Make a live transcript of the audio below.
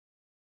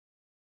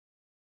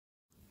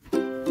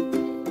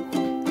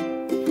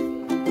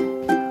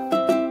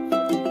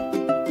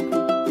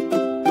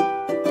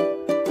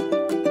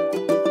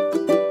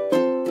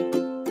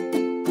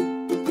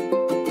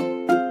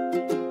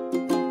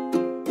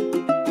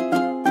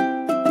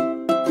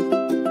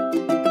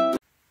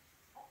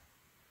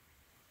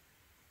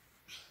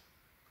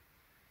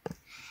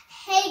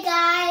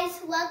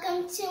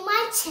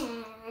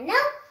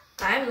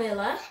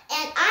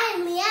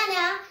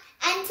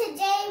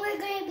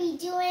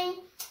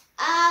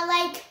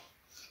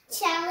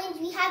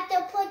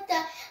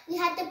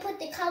have to put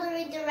the color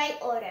in the right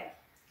order.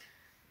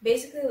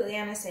 Basically, what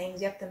Leanna's saying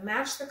is you have to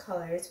match the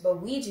colors,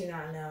 but we do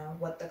not know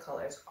what the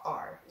colors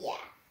are. Yeah.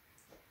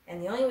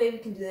 And the only way we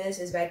can do this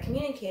is by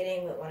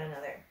communicating with one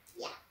another.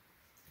 Yeah.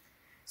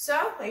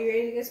 So, are you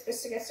ready to get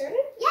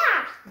started?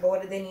 Yeah. But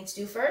what do they need to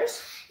do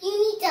first? You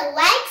need to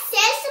like,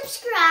 share,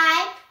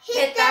 subscribe,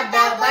 hit that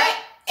bell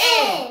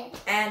button.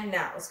 And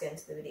now, let's get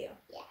into the video.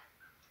 Yeah.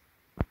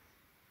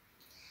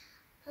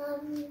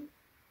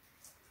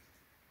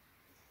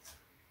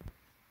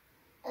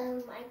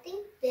 I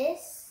think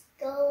this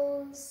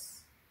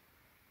goes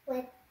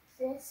with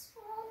this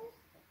one.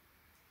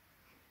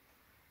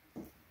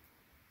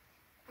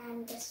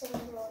 And this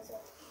one goes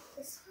with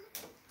this one.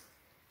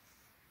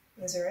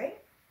 Is it right?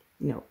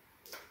 No.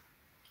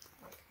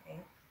 Okay.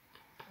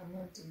 I'm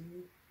going to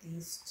do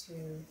these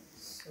two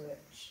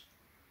switch.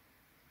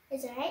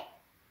 Is it right?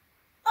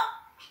 Oh.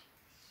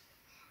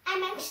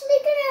 I'm actually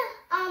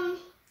gonna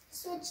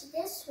switch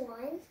this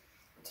one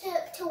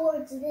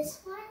towards this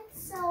one.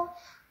 So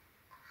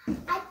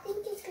I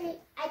think it's great.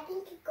 I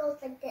think it goes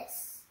like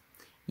this.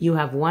 You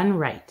have one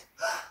right.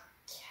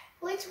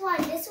 Which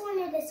one? This one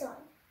or this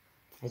one?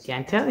 I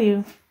can't tell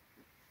you.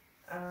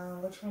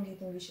 Which one do you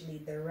think we should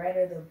lead, the red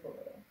or the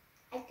blue?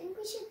 I think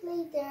we should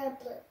leave the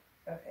blue.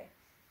 Okay.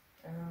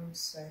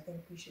 So I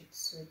think we should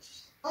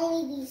switch.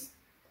 Only these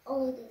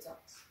ones.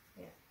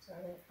 Yeah. So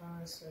I think I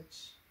want to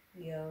switch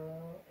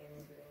yellow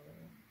and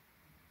green.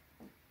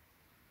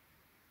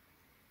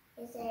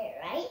 Is it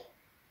right?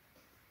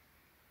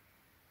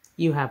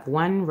 You have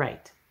one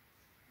right.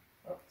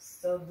 Oh,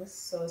 so it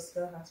still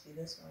has to be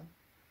this one.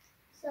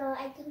 So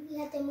I think we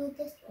have to move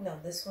this one. No,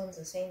 this one's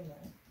the same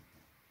one.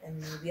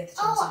 And we have to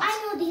change Oh, these. I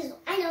know these.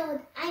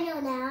 I know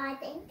now, I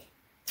think.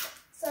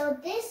 So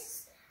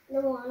this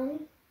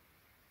one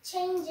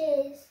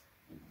changes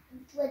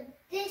with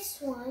this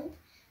one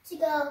to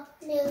go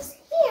moves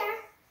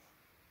here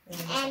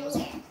and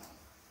here.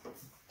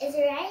 Is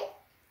it right?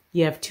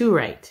 You have two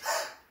right.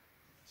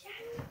 Yeah,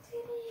 you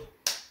did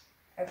it.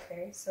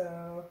 Okay,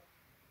 so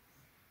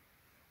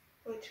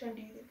which one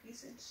do you think we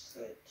should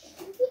switch?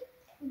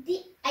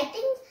 I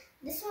think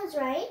this one's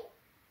right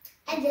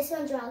and this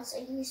one's wrong, so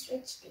you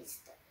switch these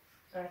two.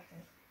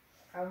 Okay.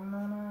 I'm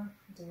gonna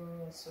do a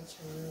little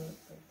switcheroo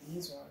with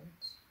these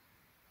ones.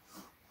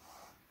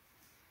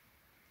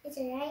 Is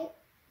it right?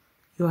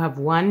 You have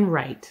one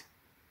right.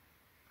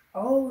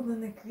 Oh,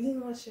 then the green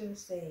one should have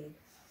stayed.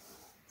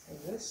 So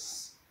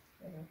this,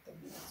 I have to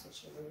be the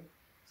switcheroo.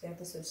 So you have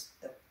to switch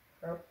the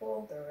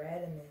purple, the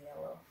red, and the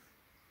yellow.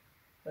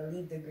 But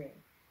leave the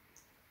green.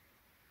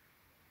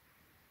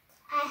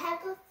 I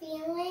have a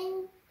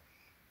feeling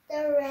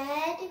the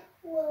red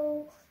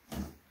will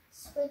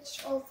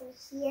switch over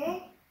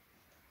here.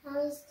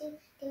 Did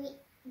I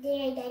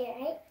get it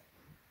right?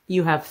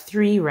 You have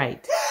three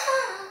right.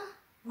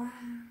 Wow.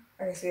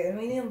 Okay, so I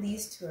mean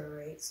these two are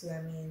right, so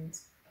that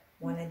means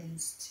one of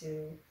these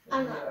two.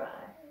 I'm not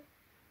right.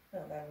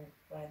 No, that means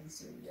one of these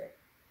two will be right.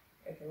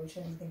 Okay, which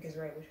one do you think is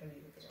right? Which one do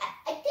you think is wrong?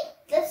 I think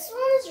this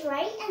one is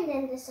right and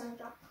then this one's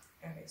wrong.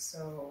 Okay,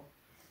 so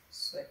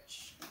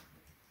switch.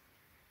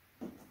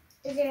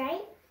 Is it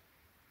right?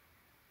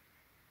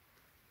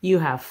 You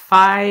have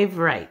five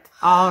right.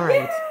 All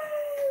right. Yes!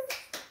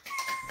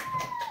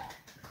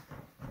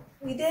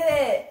 We did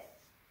it!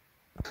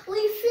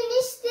 We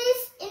finished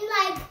this in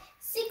like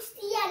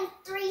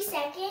 3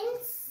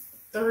 seconds.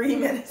 3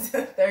 minutes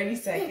and 30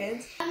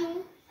 seconds.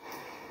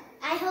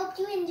 I hope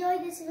you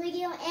enjoyed this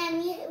video,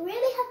 and you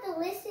really have to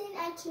listen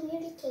and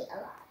communicate a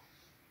lot.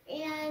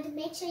 And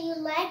make sure you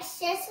like,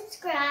 share,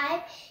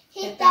 subscribe,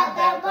 hit that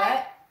bell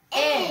button.